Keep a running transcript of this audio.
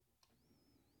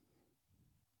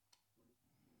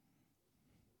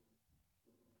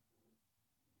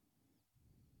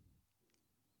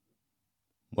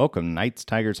Welcome, Knights,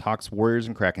 Tigers, Hawks, Warriors,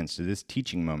 and Krakens, to this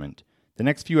teaching moment. The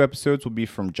next few episodes will be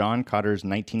from John Kotter's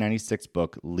 1996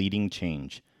 book, Leading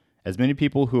Change. As many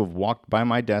people who have walked by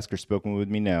my desk or spoken with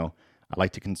me know, I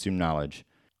like to consume knowledge.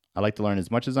 I like to learn as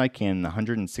much as I can in the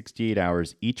 168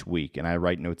 hours each week, and I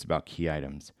write notes about key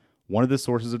items. One of the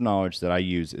sources of knowledge that I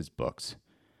use is books.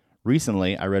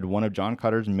 Recently, I read one of John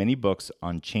Kotter's many books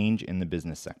on change in the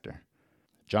business sector.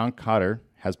 John Kotter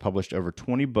has published over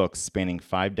 20 books spanning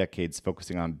 5 decades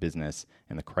focusing on business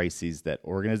and the crises that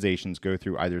organizations go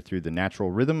through either through the natural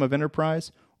rhythm of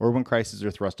enterprise or when crises are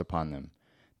thrust upon them.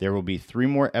 There will be 3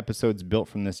 more episodes built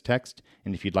from this text,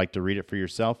 and if you'd like to read it for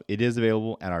yourself, it is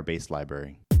available at our base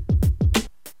library.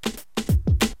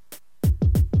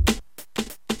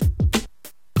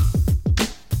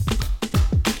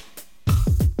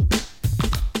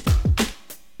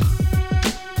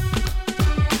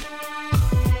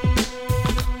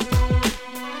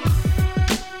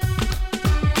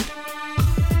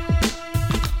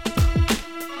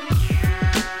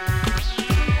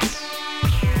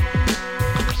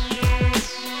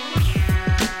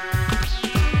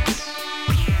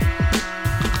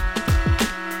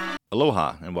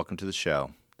 Aloha, and welcome to the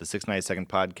show. The 692nd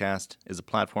Podcast is a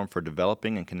platform for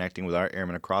developing and connecting with our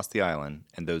airmen across the island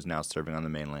and those now serving on the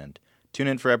mainland. Tune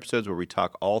in for episodes where we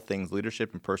talk all things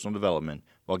leadership and personal development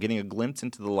while getting a glimpse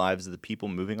into the lives of the people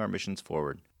moving our missions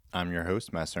forward. I'm your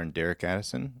host, Master Sergeant Derek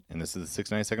Addison, and this is the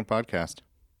 692nd Podcast.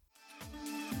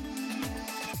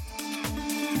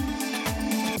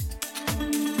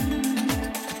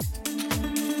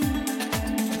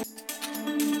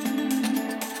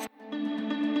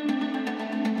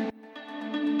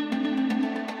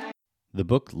 The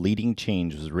book Leading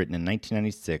Change was written in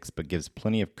 1996 but gives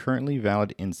plenty of currently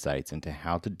valid insights into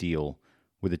how to deal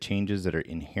with the changes that are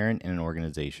inherent in an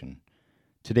organization.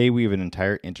 Today we have an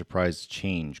entire enterprise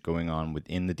change going on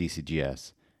within the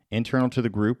DCGS. Internal to the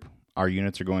group, our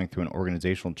units are going through an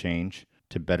organizational change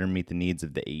to better meet the needs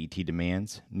of the AET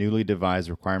demands, newly devised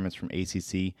requirements from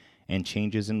ACC, and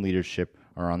changes in leadership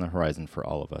are on the horizon for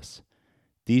all of us.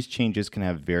 These changes can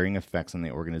have varying effects on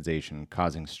the organization,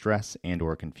 causing stress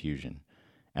and/or confusion.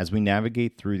 As we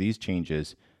navigate through these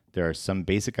changes, there are some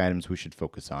basic items we should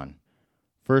focus on.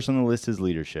 First on the list is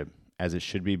leadership, as it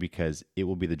should be because it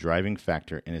will be the driving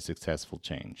factor in a successful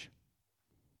change.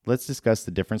 Let's discuss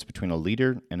the difference between a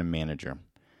leader and a manager.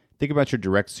 Think about your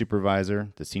direct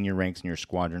supervisor, the senior ranks in your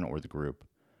squadron or the group.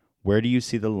 Where do you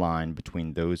see the line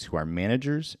between those who are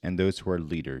managers and those who are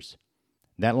leaders?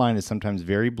 That line is sometimes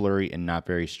very blurry and not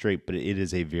very straight, but it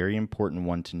is a very important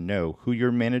one to know who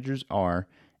your managers are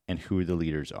and who the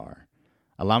leaders are.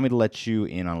 Allow me to let you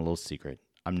in on a little secret.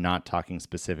 I'm not talking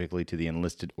specifically to the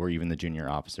enlisted or even the junior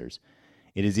officers.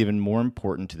 It is even more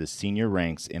important to the senior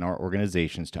ranks in our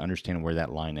organizations to understand where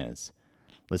that line is.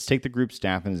 Let's take the group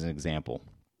staff as an example.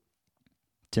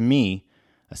 To me,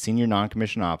 a senior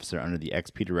non-commissioned officer under the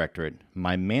XP Directorate,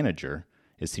 my manager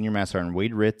is Senior Master Sergeant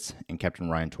Wade Ritz and Captain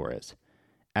Ryan Torres.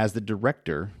 As the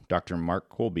director, Dr. Mark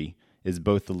Colby is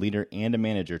both the leader and a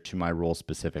manager to my role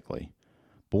specifically.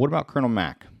 But what about Colonel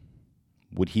Mack?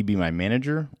 Would he be my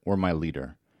manager or my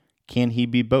leader? Can he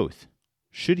be both?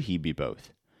 Should he be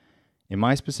both? In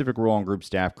my specific role on group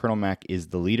staff, Colonel Mack is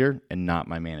the leader and not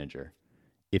my manager.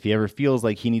 If he ever feels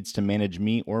like he needs to manage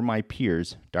me or my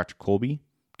peers, Dr. Colby,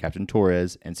 Captain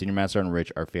Torres, and Senior Master Sergeant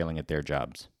Rich are failing at their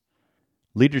jobs.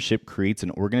 Leadership creates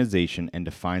an organization and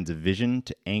defines a vision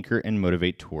to anchor and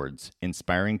motivate towards,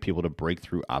 inspiring people to break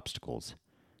through obstacles.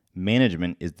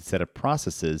 Management is the set of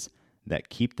processes that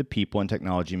keep the people and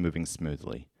technology moving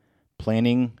smoothly.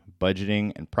 Planning,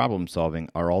 budgeting, and problem solving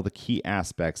are all the key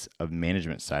aspects of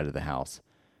management side of the house.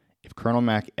 If Colonel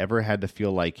Mack ever had to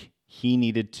feel like he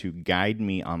needed to guide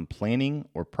me on planning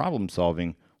or problem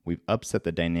solving, we've upset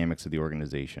the dynamics of the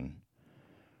organization.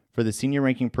 For the senior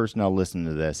ranking personnel listening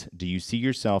to this, do you see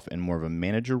yourself in more of a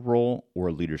manager role or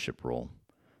a leadership role?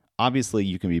 Obviously,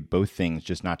 you can be both things,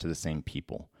 just not to the same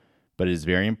people. But it is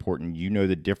very important you know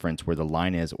the difference where the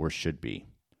line is or should be.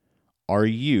 Are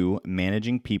you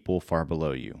managing people far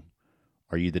below you?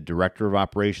 Are you the director of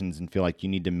operations and feel like you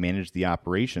need to manage the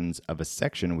operations of a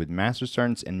section with master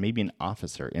sergeants and maybe an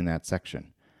officer in that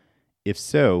section? If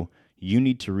so, you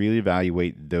need to really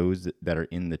evaluate those that are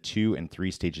in the 2 and 3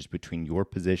 stages between your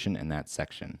position and that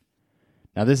section.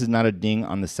 Now, this is not a ding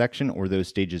on the section or those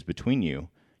stages between you.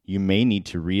 You may need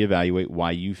to reevaluate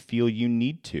why you feel you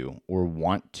need to or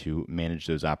want to manage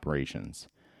those operations.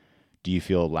 Do you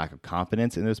feel a lack of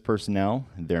confidence in those personnel,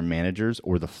 their managers,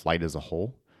 or the flight as a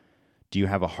whole? Do you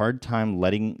have a hard time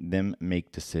letting them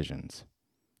make decisions?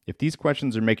 If these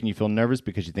questions are making you feel nervous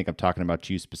because you think I'm talking about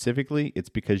you specifically, it's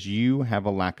because you have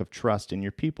a lack of trust in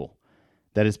your people.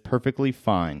 That is perfectly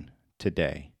fine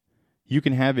today. You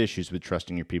can have issues with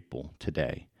trusting your people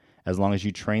today, as long as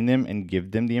you train them and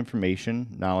give them the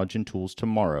information, knowledge, and tools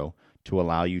tomorrow to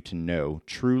allow you to know,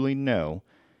 truly know,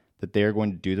 that they are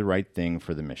going to do the right thing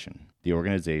for the mission, the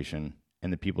organization,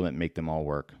 and the people that make them all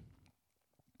work.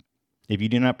 If you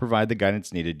do not provide the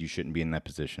guidance needed, you shouldn't be in that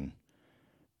position.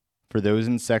 For those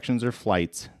in sections or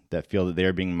flights that feel that they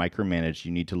are being micromanaged,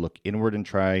 you need to look inward and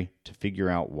try to figure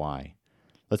out why.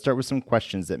 Let's start with some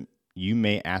questions that you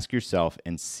may ask yourself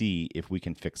and see if we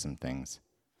can fix some things.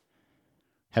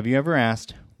 Have you ever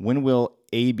asked, when will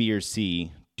A, B, or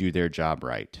C do their job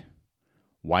right?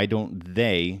 Why don't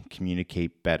they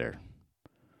communicate better?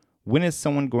 When is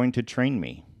someone going to train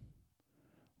me?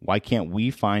 Why can't we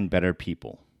find better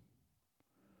people?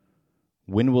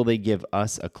 When will they give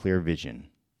us a clear vision?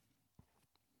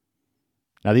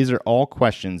 Now, these are all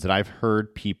questions that I've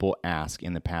heard people ask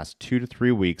in the past 2 to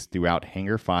 3 weeks throughout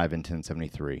Hangar 5 and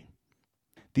 1073.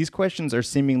 These questions are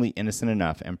seemingly innocent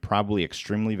enough and probably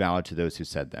extremely valid to those who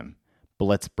said them, but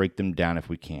let's break them down if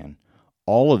we can.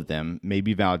 All of them may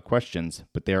be valid questions,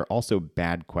 but they are also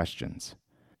bad questions.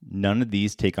 None of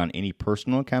these take on any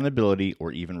personal accountability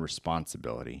or even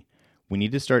responsibility. We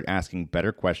need to start asking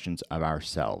better questions of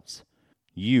ourselves.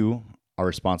 You are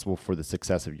responsible for the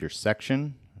success of your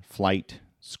section, flight,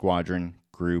 squadron,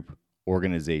 group,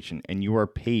 organization, and you are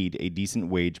paid a decent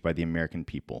wage by the American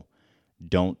people.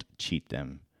 Don't cheat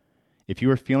them. If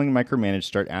you are feeling micromanaged,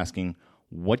 start asking,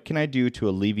 what can I do to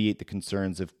alleviate the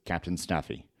concerns of Captain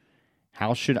Snaffy?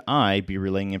 How should I be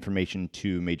relaying information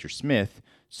to Major Smith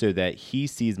so that he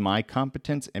sees my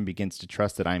competence and begins to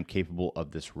trust that I am capable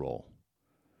of this role?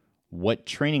 What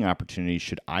training opportunities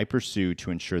should I pursue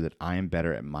to ensure that I am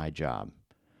better at my job?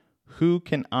 Who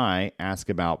can I ask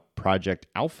about Project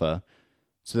Alpha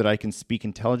so that I can speak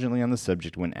intelligently on the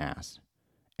subject when asked?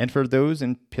 And for those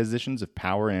in positions of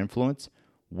power and influence,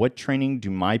 what training do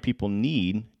my people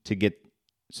need to get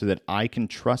so that I can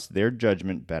trust their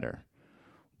judgment better?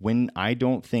 When I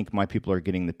don't think my people are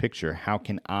getting the picture, how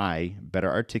can I better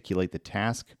articulate the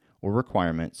task or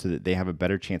requirement so that they have a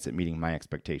better chance at meeting my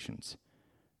expectations?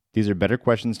 These are better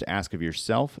questions to ask of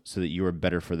yourself so that you are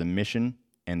better for the mission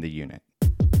and the unit.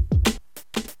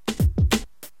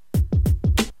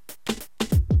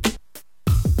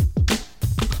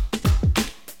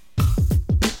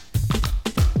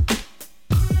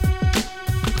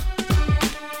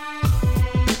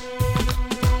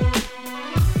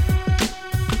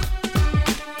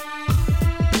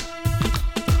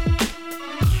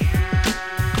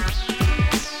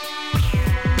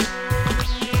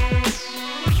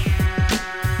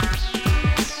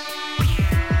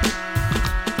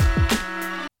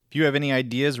 If you have any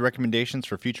ideas or recommendations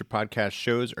for future podcast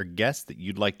shows or guests that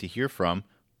you'd like to hear from,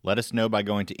 let us know by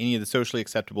going to any of the socially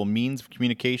acceptable means of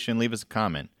communication and leave us a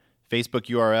comment. Facebook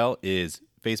URL is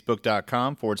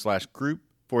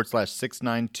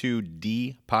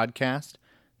facebook.com/group/692D podcast.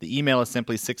 The email is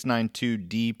simply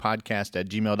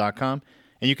 692dpodcast@gmail.com,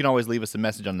 and you can always leave us a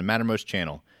message on the Mattermost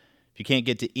channel. If you can't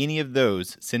get to any of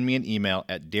those, send me an email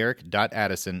at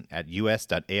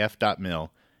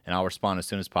derek.addison@us.af.mil, and I'll respond as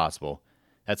soon as possible.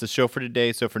 That's the show for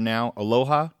today. So for now,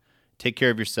 aloha, take care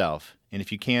of yourself, and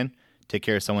if you can, take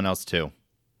care of someone else too.